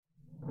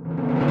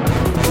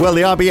Well,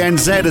 the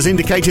RBNZ has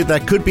indicated there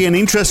could be an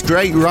interest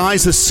rate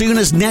rise as soon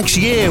as next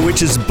year,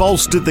 which has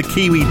bolstered the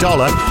Kiwi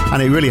dollar,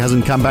 and it really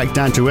hasn't come back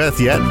down to earth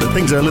yet. But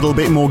things are a little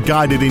bit more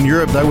guided in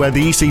Europe, though, where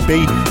the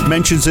ECB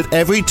mentions at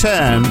every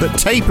turn that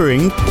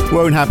tapering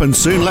won't happen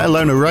soon, let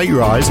alone a rate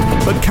rise.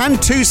 But can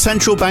two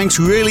central banks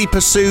really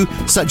pursue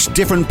such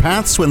different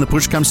paths when the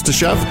push comes to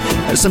shove?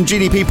 Some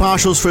GDP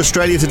partials for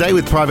Australia today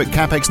with private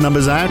capex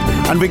numbers out.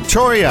 And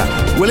Victoria,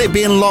 will it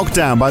be in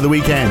lockdown by the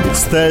weekend?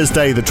 It's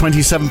Thursday, the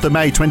 27th of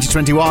May,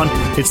 2021.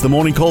 It's the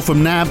morning call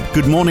from NAB.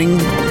 Good morning.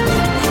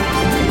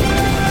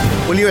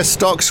 Well, US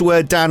stocks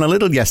were down a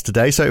little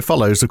yesterday, so it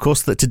follows, of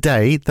course, that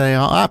today they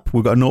are up.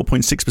 We've got a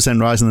 0.6%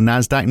 rise in the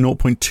Nasdaq,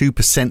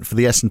 0.2% for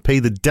the S&P.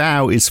 The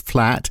Dow is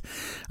flat,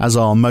 as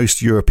are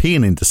most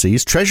European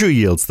indices. Treasury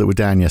yields that were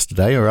down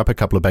yesterday are up a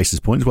couple of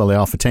basis points. Well, they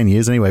are for 10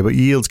 years anyway, but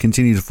yields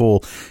continue to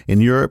fall in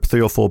Europe, 3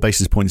 or 4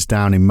 basis points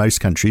down in most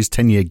countries.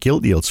 10-year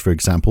gilt yields, for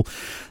example,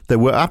 that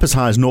were up as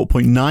high as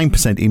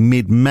 0.9% in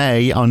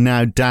mid-May are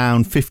now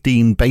down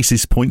 15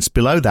 basis points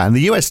below that. And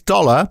the US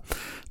dollar,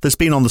 that's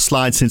been on the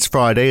slide since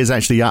Friday, is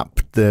actually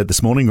up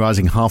this morning,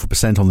 rising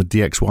 0.5% on the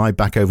DXY,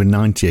 back over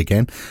 90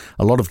 again.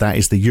 A lot of that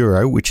is the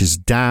euro, which is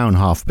down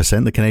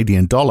 0.5%. The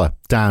Canadian dollar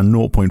down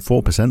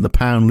 0.4%. The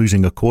pound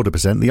losing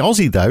 0.25%. The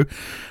Aussie, though,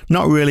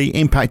 not really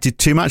impacted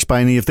too much by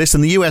any of this.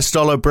 And the US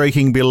dollar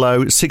breaking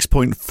below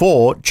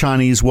 6.4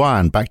 Chinese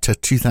yuan, back to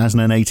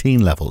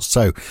 2018 levels.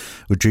 So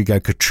Rodrigo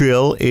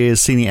Catril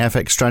is senior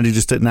FX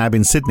strategist at NAB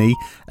in Sydney.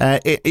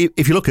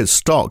 If you look at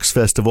stocks,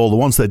 first of all, the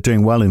ones that are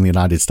doing well in the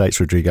United States,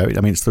 Rodrigo, I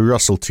mean, it's the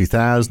Russell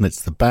 2000,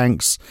 it's the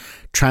banks,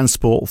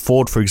 transport.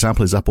 Ford, for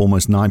example, is up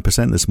almost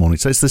 9% this morning.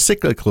 So it's the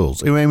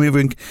cyclicals. I mean,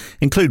 we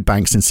include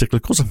banks in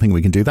cyclicals. I think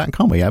we can do that,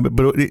 can't we? Yeah,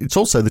 but it's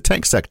also the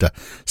tech sector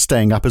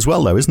staying up as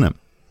well, though, isn't it?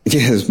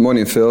 Yes,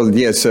 morning, Phil.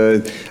 Yes,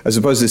 I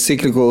suppose the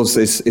cyclicals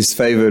is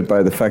favoured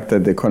by the fact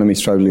that the economy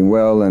is travelling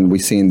well, and we're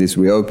seeing this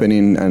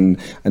reopening, and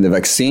the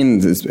vaccine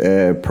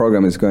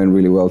program is going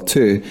really well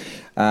too.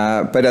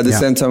 But at the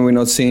same time, we're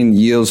not seeing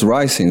yields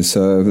rising,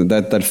 so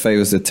that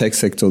favours the tech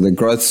sector, the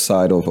growth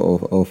side of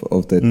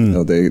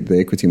the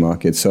equity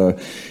market. So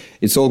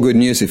it's all good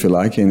news, if you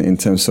like, in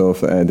terms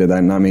of the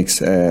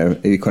dynamics,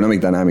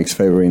 economic dynamics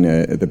favouring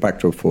the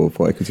backdrop for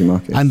equity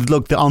markets. And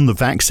look, on the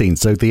vaccine,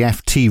 so the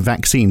FT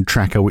vaccine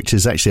tracker, which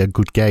is actually a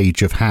good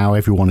gauge of how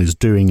everyone is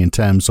doing in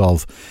terms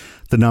of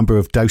the number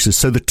of doses.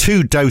 So the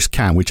 2-dose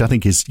count, which I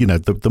think is,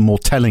 the more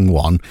telling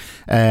one,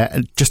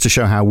 just to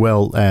show how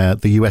well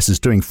the US is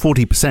doing.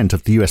 40%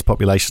 of the US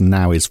population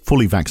now is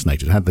fully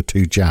vaccinated, had the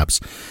 2 jabs,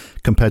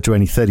 compared to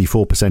only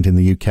 34% in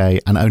the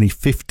UK and only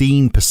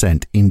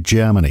 15% in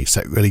Germany. So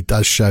it really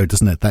does show,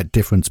 doesn't it, that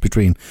difference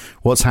between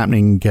what's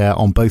happening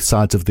on both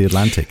sides of the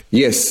Atlantic.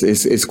 Yes,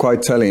 it's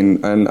quite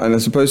telling. And I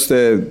suppose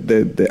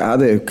the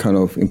other kind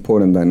of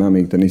important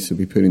dynamic that needs to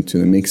be put into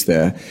the mix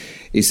there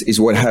is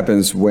what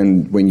happens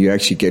when you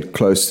actually get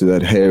close to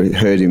that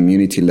herd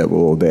immunity level,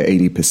 or the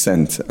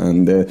 80%.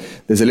 And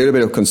there's a little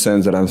bit of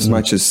concerns that as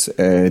much as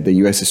the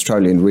US is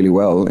traveling really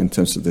well in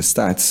terms of the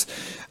stats,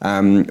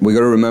 we got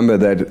to remember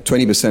that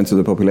 20% of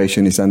the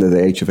population is under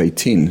the age of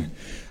 18.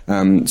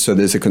 So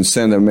there's a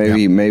concern that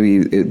maybe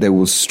they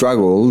will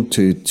struggle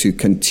to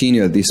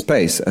continue at this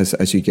pace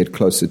as you get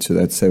closer to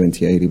that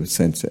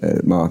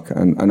 70-80% mark.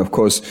 And of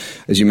course,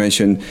 as you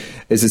mentioned,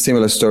 it's a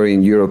similar story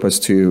in Europe as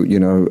to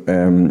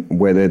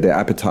whether the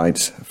appetite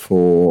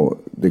for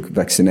the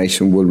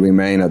vaccination will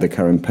remain at the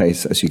current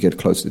pace as you get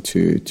closer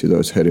to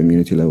those herd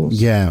immunity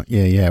levels. Yeah.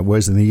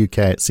 Whereas in the UK,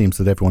 it seems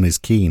that everyone is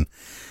keen.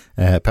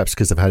 Perhaps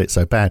because they've had it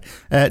so bad.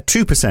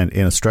 2%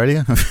 in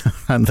Australia,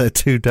 and they're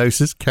 2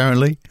 doses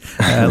currently.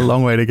 A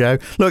long way to go.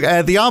 Look,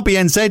 the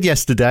RBNZ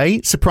yesterday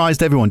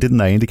surprised everyone, didn't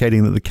they?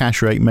 Indicating that the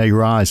cash rate may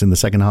rise in the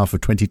second half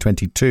of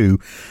 2022.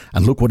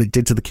 And look what it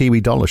did to the Kiwi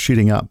dollar,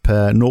 shooting up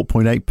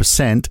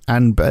 0.8%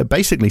 and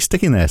basically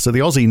sticking there. So the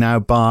Aussie now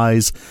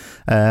buys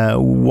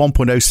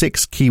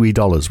 1.06 Kiwi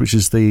dollars, which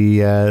is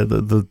the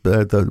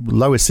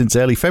lowest since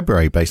early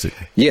February,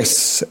 basically.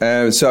 Yes.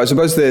 So I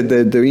suppose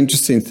the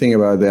interesting thing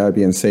about the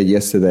RBNZ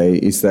yesterday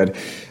is that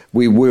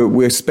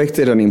we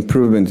expected an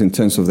improvement in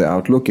terms of the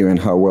outlook, given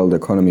how well the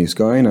economy is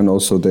going, and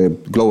also the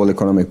global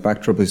economic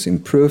backdrop is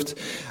improved.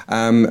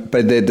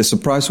 But the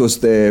surprise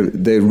was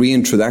the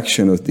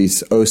reintroduction of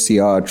this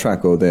OCR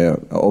track, or the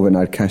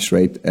overnight cash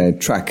rate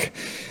track.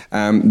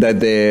 That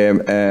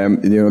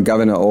the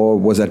Governor Orr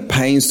was at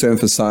pains to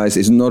emphasize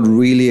is not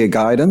really a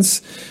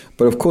guidance,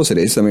 but of course it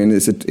is. I mean,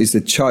 it's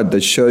a chart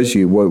that shows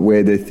you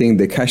where they think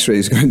the cash rate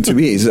is going to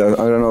be. So I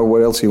don't know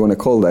what else you want to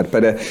call that.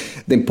 But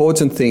the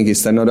important thing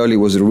is that not only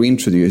was it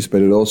reintroduced,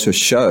 but it also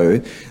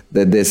showed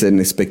that there's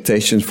an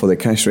expectation for the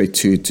cash rate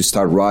to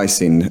start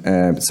rising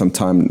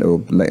sometime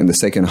in the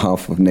second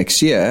half of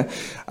next year,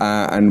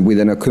 and with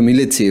an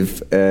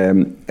cumulative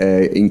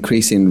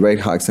increase in rate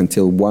hikes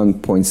until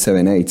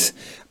 1.78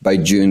 by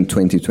June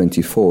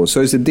 2024.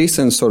 So it's a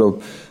decent sort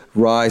of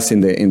rise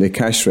in the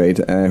cash rate,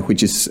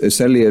 which is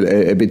certainly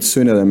a bit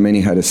sooner than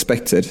many had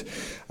expected.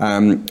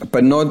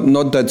 But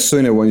not that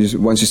sooner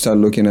once you start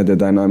looking at the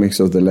dynamics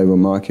of the labor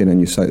market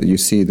and you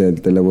see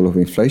the level of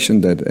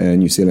inflation that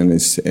New Zealand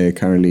is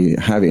currently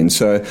having.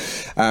 So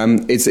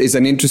it's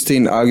an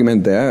interesting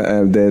argument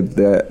there.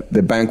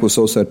 The bank was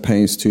also at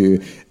pains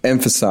to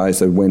emphasize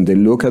that when they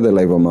look at the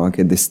labor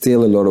market, there's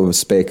still a lot of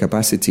spare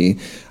capacity,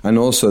 and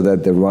also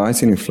that the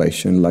rise in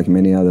inflation, like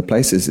many other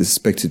places, is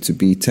expected to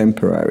be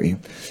temporary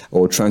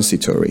or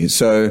transitory.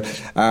 So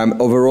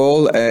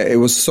overall, it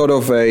was sort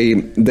of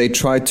they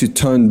tried to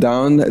tone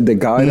down the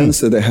guidance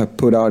that they have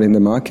put out in the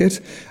market.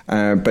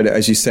 But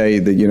as you say,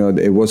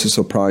 it was a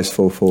surprise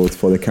for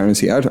the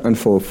currency out and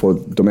for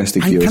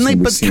domestic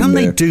yields. Can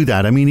they do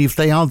that? I mean, if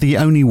they are the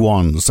only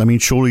ones, I mean,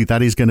 surely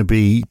that is going to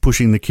be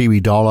pushing the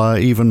Kiwi dollar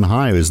even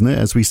higher, isn't it?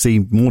 As we see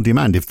more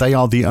demand, if they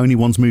are the only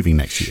ones moving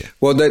next year.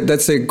 Well,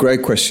 that's a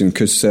great question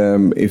because,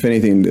 if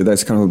anything,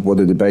 that's kind of what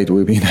the debate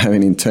we've been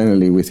having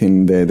internally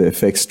within the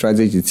FX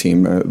strategy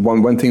team.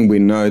 One thing we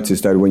note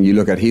is that when you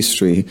look at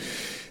history,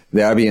 the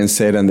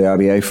RBNZ and the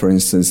RBA, for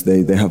instance,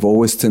 they have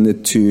always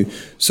tended to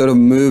sort of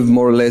move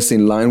more or less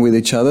in line with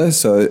each other.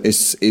 So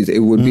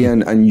it would be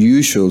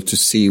unusual to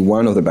see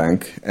one of the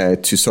bank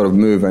to sort of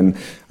move and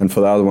for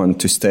the other one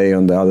to stay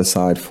on the other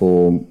side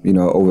for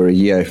over a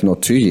year, if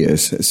not 2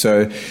 years.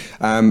 So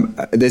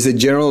there's a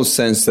general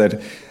sense that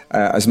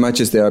as much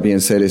as the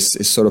RBNZ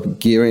is sort of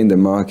gearing the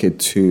market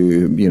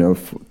to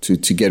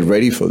to get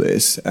ready for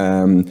this.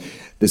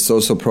 There's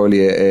also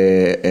probably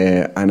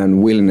an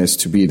unwillingness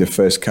to be the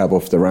first cab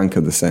off the rank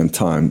at the same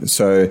time.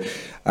 So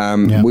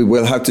we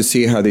will have to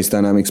see how these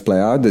dynamics play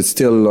out. There's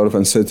still a lot of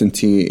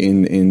uncertainty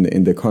in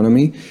the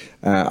economy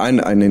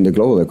and in the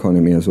global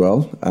economy as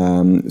well.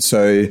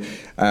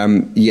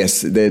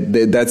 Yes,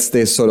 that's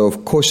the sort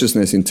of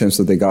cautiousness in terms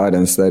of the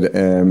guidance that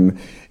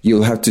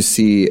you'll have to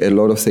see a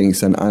lot of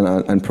things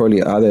and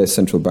probably other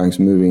central banks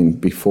moving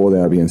before the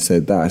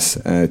RBNZ does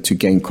to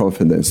gain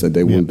confidence that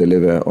they will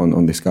deliver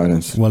on this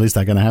guidance. Well, is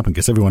that going to happen?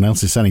 Because everyone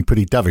else is sounding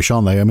pretty dovish,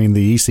 aren't they? I mean,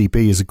 the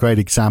ECB is a great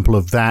example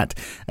of that.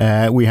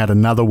 We had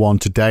another one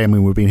today. I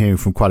mean, we've been hearing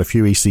from quite a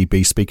few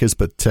ECB speakers,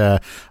 but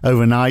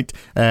overnight,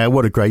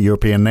 what a great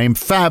European name,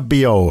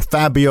 Fabio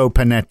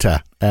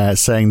Panetta.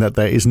 Saying that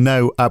there is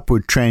no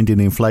upward trend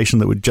in inflation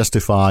that would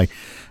justify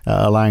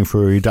allowing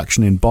for a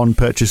reduction in bond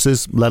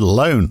purchases, let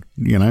alone,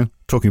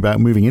 talking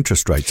about moving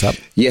interest rates up.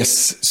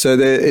 Yes. So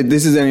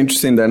this is an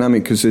interesting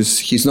dynamic because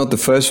he's not the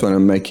first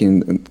one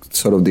making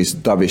sort of these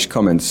dovish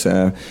comments.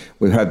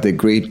 We've had the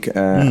Greek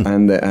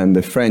and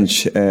the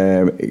French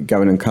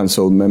Governing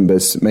Council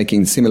members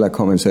making similar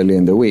comments earlier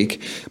in the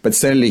week. But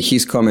certainly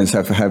his comments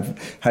have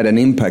had an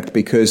impact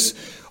because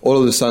all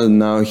of a sudden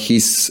now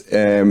he's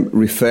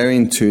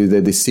referring to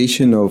the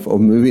decision of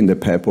moving the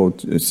PEP or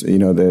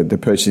the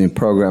purchasing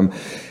program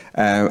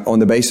on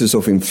the basis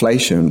of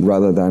inflation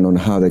rather than on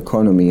how the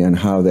economy and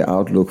how the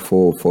outlook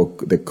for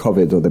the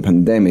COVID or the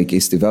pandemic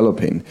is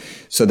developing.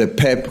 So the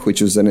PEP, which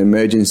was an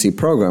emergency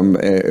program,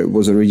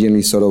 was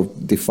originally sort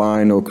of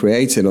defined or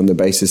created on the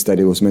basis that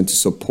it was meant to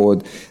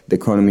support the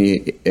economy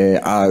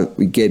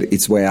get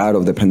its way out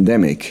of the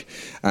pandemic.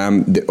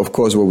 Of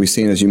course, what we've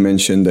seen, as you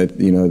mentioned, that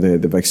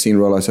the vaccine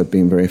rollouts have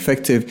been very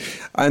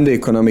effective, and the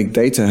economic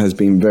data has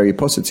been very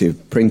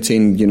positive.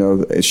 Printing,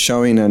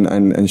 showing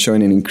and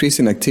showing an increase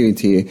in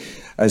activity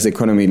as the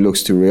economy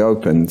looks to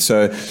reopen.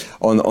 So,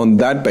 on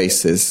that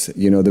basis,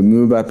 the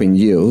move up in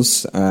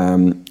yields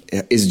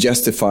is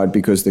justified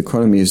because the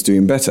economy is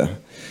doing better.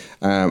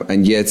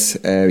 And yet,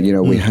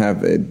 we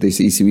have these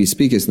ECB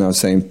speakers now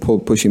saying,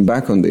 pushing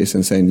back on this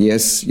and saying,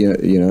 yes,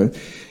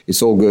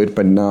 it's all good,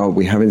 but now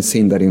we haven't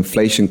seen that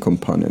inflation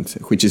component,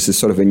 which is a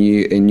sort of a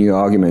new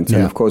argument. Yeah.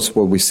 And of course,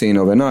 what we've seen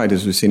overnight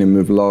is we've seen a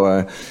move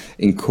lower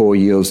in core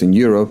yields in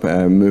Europe,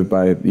 led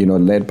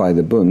by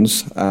the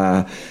Bunds.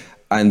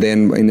 And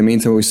then in the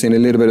meantime, we've seen a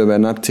little bit of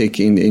an uptick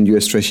in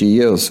US Treasury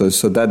yields.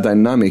 So that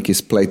dynamic is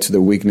played to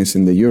the weakness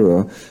in the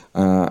euro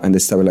and the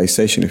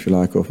stabilization, if you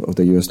like, of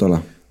the US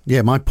dollar.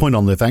 Yeah, my point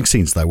on the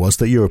vaccines, though, was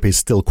that Europe is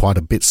still quite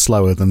a bit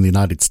slower than the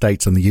United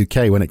States and the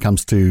UK when it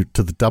comes to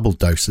the double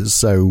doses.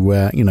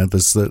 So,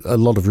 there's a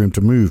lot of room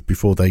to move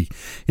before they,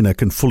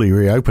 can fully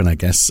reopen, I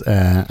guess,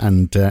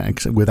 and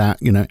without,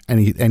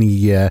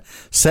 any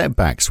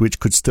setbacks, which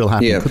could still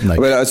happen, couldn't they?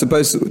 Well, I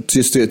suppose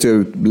just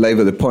to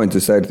labour the point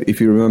is that if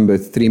you remember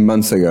 3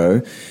 months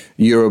ago,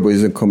 Europe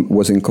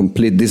was in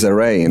complete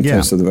disarray in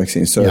terms of the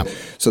vaccine. So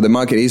the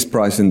market is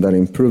pricing that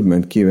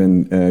improvement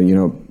given,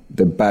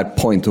 the bad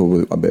point or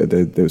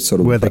the sort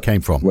of where they came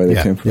from.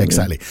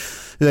 Exactly.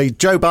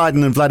 Joe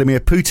Biden and Vladimir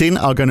Putin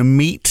are going to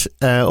meet,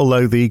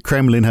 although the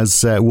Kremlin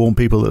has warned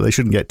people that they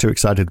shouldn't get too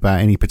excited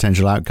about any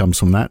potential outcomes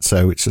from that.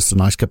 So it's just a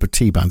nice cup of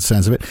tea by the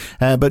sounds of it.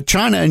 But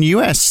China and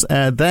US,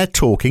 they're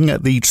talking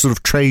at the sort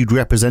of trade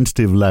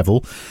representative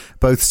level.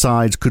 Both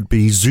sides could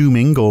be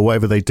Zooming or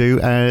whatever they do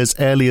as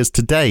early as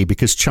today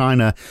because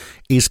China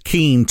is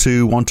keen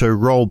to want to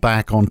roll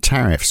back on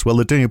tariffs. Well,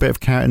 they're doing a bit of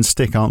carrot and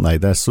stick, aren't they?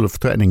 They're sort of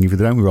threatening if they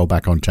don't roll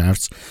back on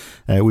tariffs,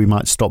 we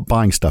might stop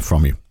buying stuff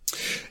from you.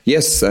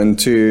 Yes, and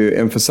to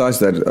emphasize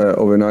that,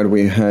 overnight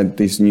we had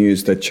this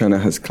news that China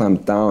has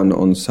clamped down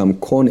on some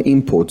corn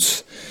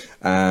imports,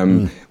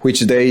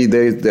 which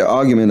the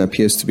argument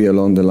appears to be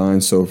along the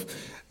lines of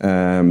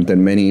that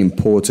many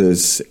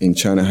importers in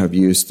China have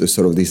used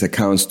these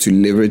accounts to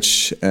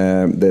leverage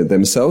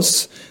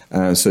themselves.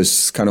 So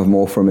it's kind of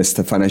more from a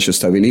financial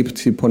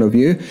stability point of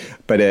view.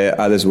 But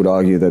others would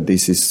argue that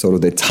this is sort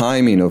of the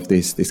timing of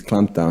this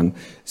clampdown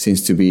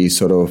seems to be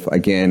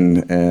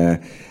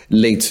again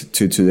linked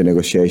to the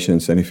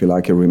negotiations, and if you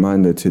like, a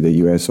reminder to the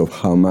US of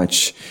how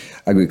much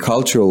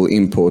agricultural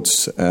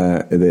imports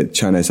that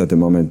China is at the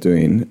moment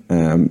doing,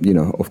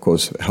 of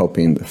course,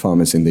 helping the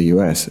farmers in the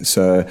US.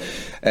 So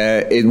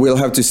it will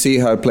have to see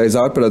how it plays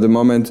out. But at the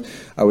moment,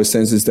 our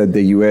sense is that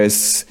the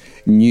US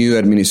new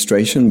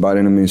administration, Biden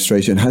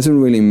administration,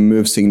 hasn't really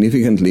moved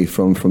significantly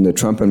from the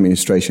Trump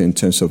administration in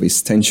terms of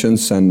its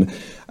tensions. And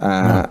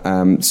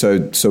so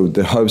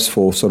the hopes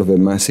for sort of a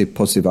massive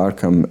positive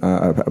outcome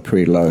are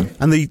pretty low.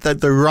 And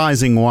the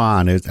rising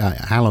yuan,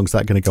 how long is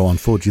that going to go on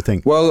for, do you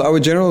think? Well, our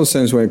general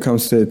sense when it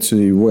comes to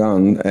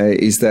yuan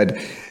is that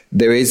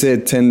there is a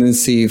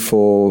tendency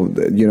for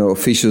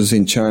officials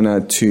in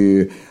China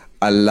to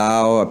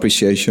allow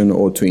appreciation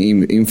or to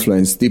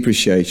influence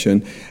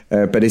depreciation,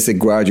 but it's a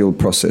gradual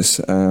process.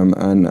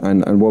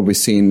 And what we're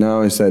seeing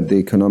now is that the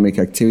economic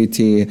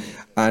activity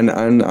and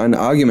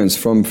arguments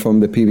from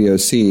the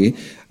PBOC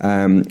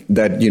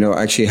that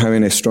actually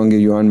having a stronger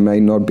yuan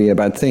may not be a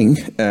bad thing.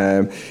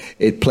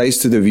 It plays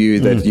to the view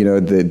that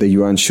the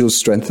yuan should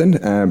strengthen,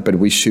 but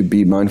we should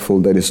be mindful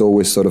that it's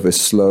always sort of a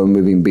slow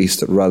moving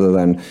beast rather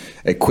than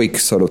a quick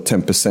sort of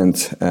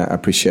 10%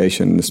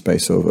 appreciation in the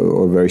space of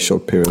a very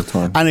short period of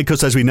time. And of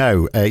course, as we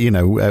know,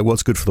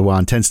 what's good for the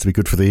yuan tends to be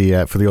good for the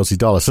Aussie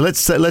dollar. So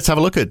let's have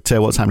a look at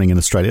what's happening in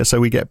Australia. So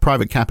we get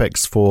private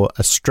capex for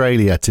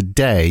Australia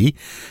today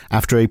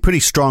after a pretty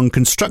strong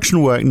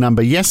construction work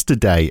number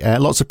yesterday.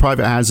 Lots of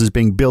private houses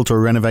being built or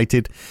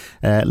renovated.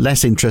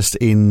 Less interest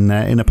in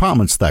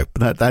apartments, though.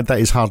 That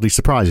is hardly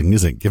surprising,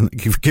 is it?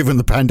 Given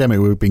the pandemic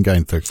we've been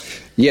going through.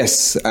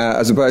 Yes,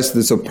 as opposed to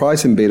the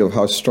surprising bit of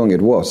how strong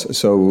it was.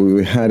 So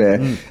we had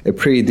a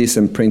pretty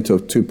decent print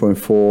of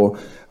 2.4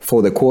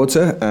 for the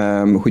quarter,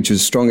 which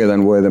is stronger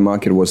than where the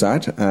market was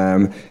at,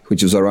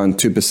 which was around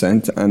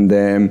 2%. And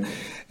then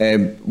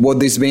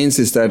what this means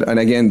is that, and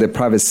again, the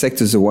private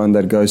sector is the one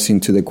that goes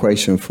into the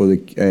equation for the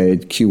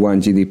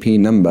Q1 GDP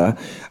number,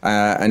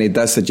 and it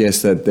does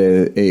suggest that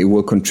it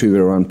will contribute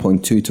around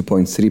 0.2 to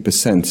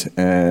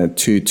 0.3%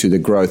 to the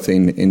growth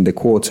in the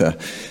quarter.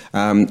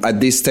 At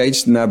this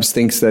stage, NABS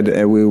thinks that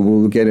we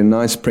will get a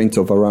nice print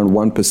of around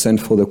 1%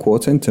 for the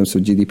quarter in terms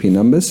of GDP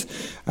numbers.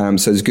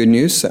 So it's good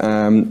news.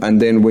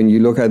 And then when you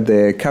look at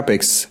the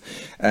CapEx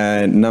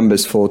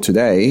numbers for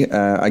today,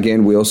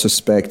 again, we also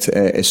expect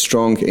a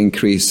strong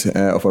increase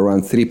of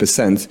around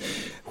 3%,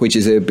 which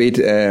is a bit,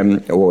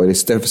 or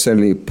it's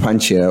definitely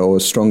punchier or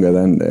stronger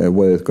than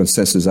where the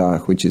consensus are,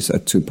 which is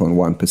at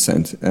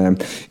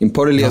 2.1%.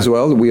 Importantly as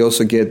well, we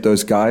also get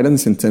those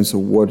guidance in terms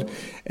of what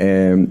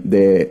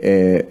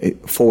the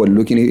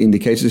forward-looking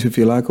indicators, if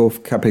you like,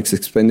 of CapEx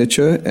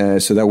expenditure.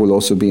 So that will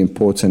also be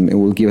important. It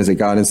will give us a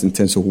guidance in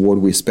terms of what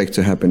we expect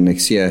to happen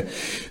next year.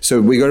 So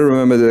we got to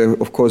remember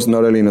that, of course,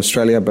 not only in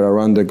Australia, but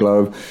around the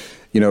globe,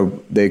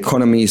 the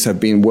economies have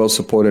been well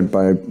supported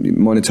by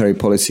monetary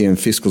policy and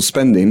fiscal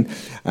spending.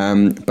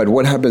 But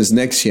what happens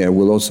next year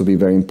will also be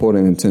very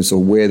important in terms of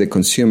where the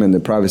consumer and the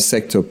private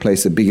sector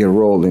plays a bigger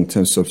role in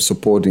terms of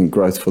supporting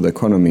growth for the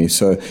economy.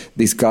 So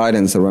this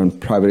guidance around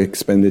private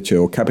expenditure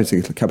or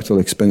capital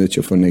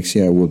expenditure for next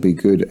year will be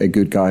a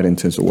good guide in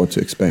terms of what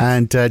to expect.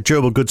 And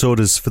durable goods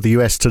orders for the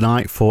US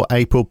tonight for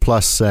April,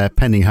 plus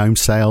pending home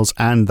sales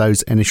and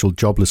those initial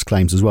jobless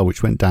claims as well,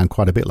 which went down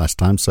quite a bit last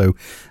time. So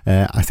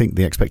I think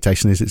the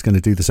expectation is it's going to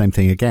do the same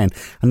thing again.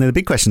 And then the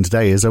big question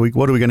today is,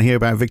 what are we going to hear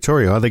about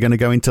Victoria? Are they going to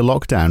go into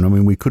lockdown? I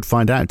mean, we could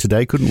find out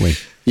today, couldn't we?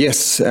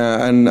 Yes,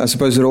 and I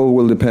suppose it all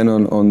will depend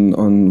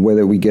on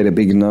whether we get a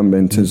big number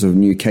in terms of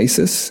new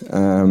cases.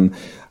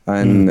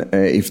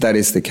 If that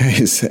is the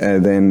case,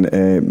 then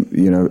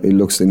it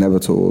looks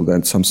inevitable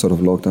that some sort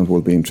of lockdown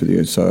will be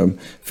introduced. So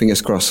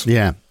fingers crossed.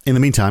 Yeah. In the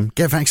meantime,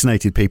 get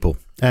vaccinated, people.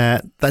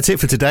 That's it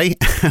for today.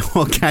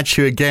 We'll catch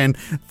you again.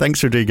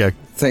 Thanks, Rodrigo.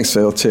 Thanks,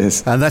 Phil.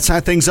 Cheers. And that's how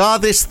things are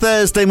this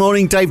Thursday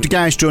morning. Dave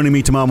DeGauche joining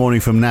me tomorrow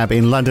morning from NAB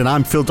in London.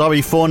 I'm Phil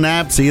Dobby for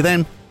NAB. See you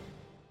then.